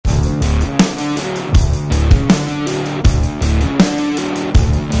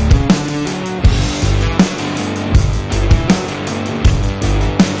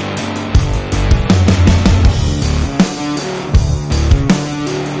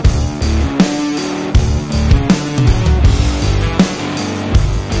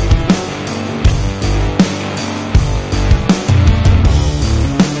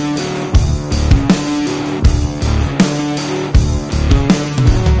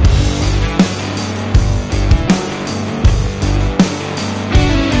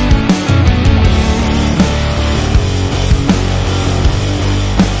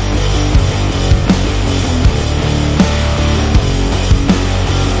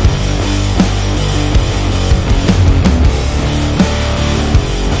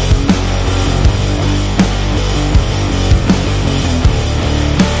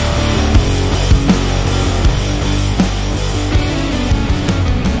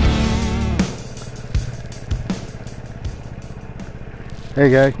Hey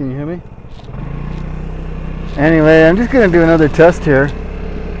guys, can you hear me? Anyway, I'm just going to do another test here.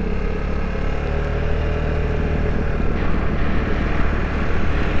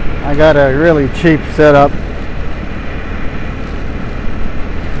 I got a really cheap setup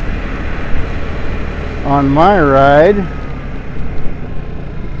on my ride.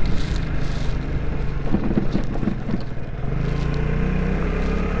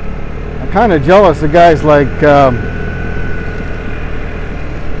 I'm kind of jealous of guys like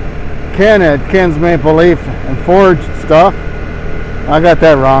Ken at Ken's Maple Leaf and Forge stuff. I got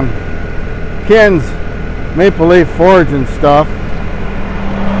that wrong. Ken's Maple Leaf Forge and stuff.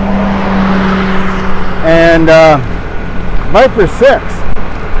 And Viper 6.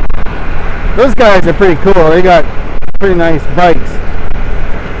 Those guys are pretty cool. They got pretty nice bikes.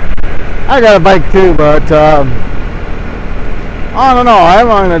 I got a bike too, but I don't know. I'm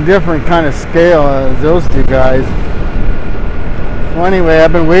on a different kind of scale as those two guys. So anyway,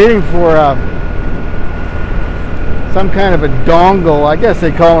 I've been waiting for some kind of a dongle. I guess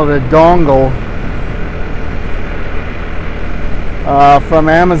they call it a dongle from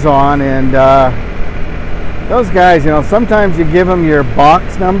Amazon, and those guys, you know, sometimes you give them your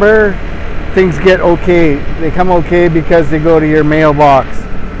box number, things get okay. They come okay because they go to your mailbox.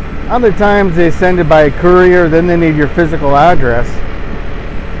 Other times they send it by a courier, then they need your physical address.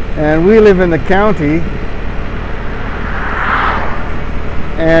 And we live in the county.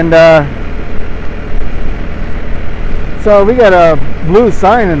 And so we got a blue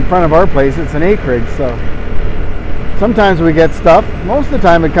sign in front of our place. It's an acreage, so sometimes we get stuff. Most of the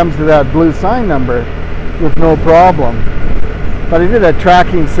time it comes to that blue sign number with no problem. But I did a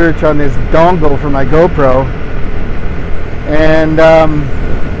tracking search on this dongle for my GoPro, and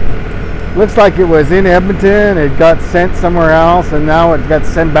looks like it was in Edmonton. It got sent somewhere else, and now it got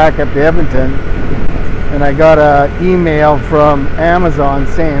sent back up to Edmonton. And I got an email from Amazon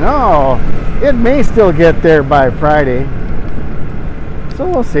saying, oh, it may still get there by Friday. So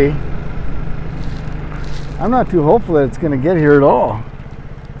we'll see. I'm not too hopeful that it's going to get here at all.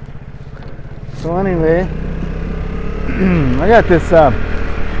 So anyway, I got this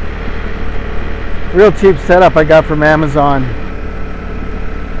real cheap setup I got from Amazon.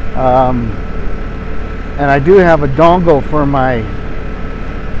 And I do have a dongle for my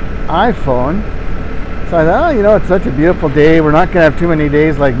iPhone. So I thought, oh, you know, it's such a beautiful day. We're not going to have too many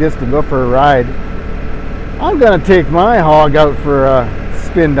days like this to go for a ride. I'm going to take my hog out for a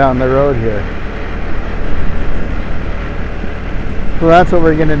spin down the road here. So that's what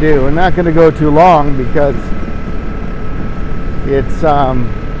we're going to do. We're not going to go too long because it's,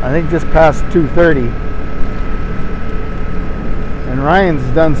 I think, just past 2:30. And Ryan's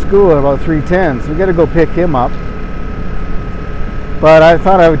done school at about 3:10, so we got to go pick him up. But I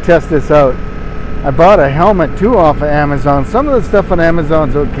thought I would test this out. I bought a helmet too off of Amazon. Some of the stuff on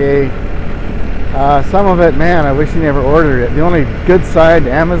Amazon's okay. Some of it, man, I wish you never ordered it. The only good side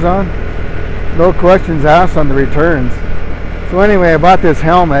to Amazon, no questions asked on the returns. So anyway, I bought this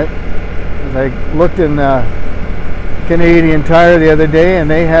helmet. As I looked in Canadian Tire the other day, and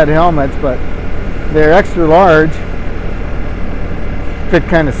they had helmets, but they're extra large. Fit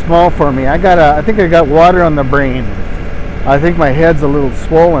kind of small for me. I think I got water on the brain. I think my head's a little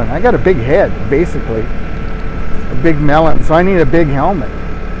swollen. I got a big head, basically. A big melon, so I need a big helmet.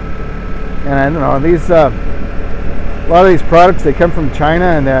 And I don't know, these, a lot of these products, they come from China,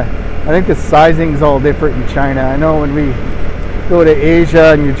 and I think the sizing's all different in China. I know when we go to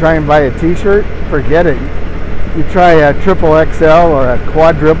Asia and you try and buy a t-shirt, forget it. You try a triple XL or a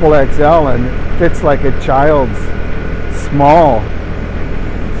quadruple XL and it fits like a child's small.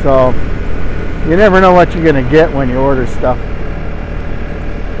 So you never know what you're going to get when you order stuff.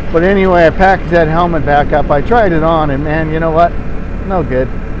 But anyway, I packaged that helmet back up. I tried it on, and man, you know what? No good.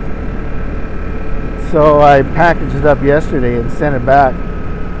 So I packaged it up yesterday and sent it back.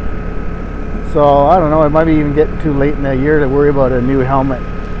 So I don't know, it might be even getting too late in the year to worry about a new helmet.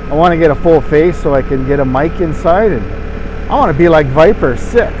 I want to get a full face so I can get a mic inside, and I want to be like Viper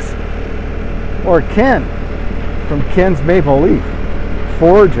 6 or Ken from Ken's Maple Leaf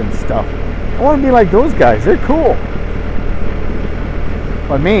Forge and stuff. I want to be like those guys. They're cool.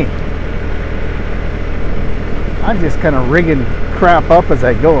 But me, I'm just kind of rigging crap up as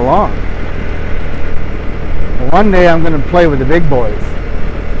I go along. One day I'm going to play with the big boys.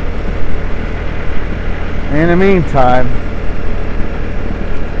 In the meantime,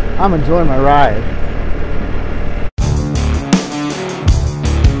 I'm enjoying my ride.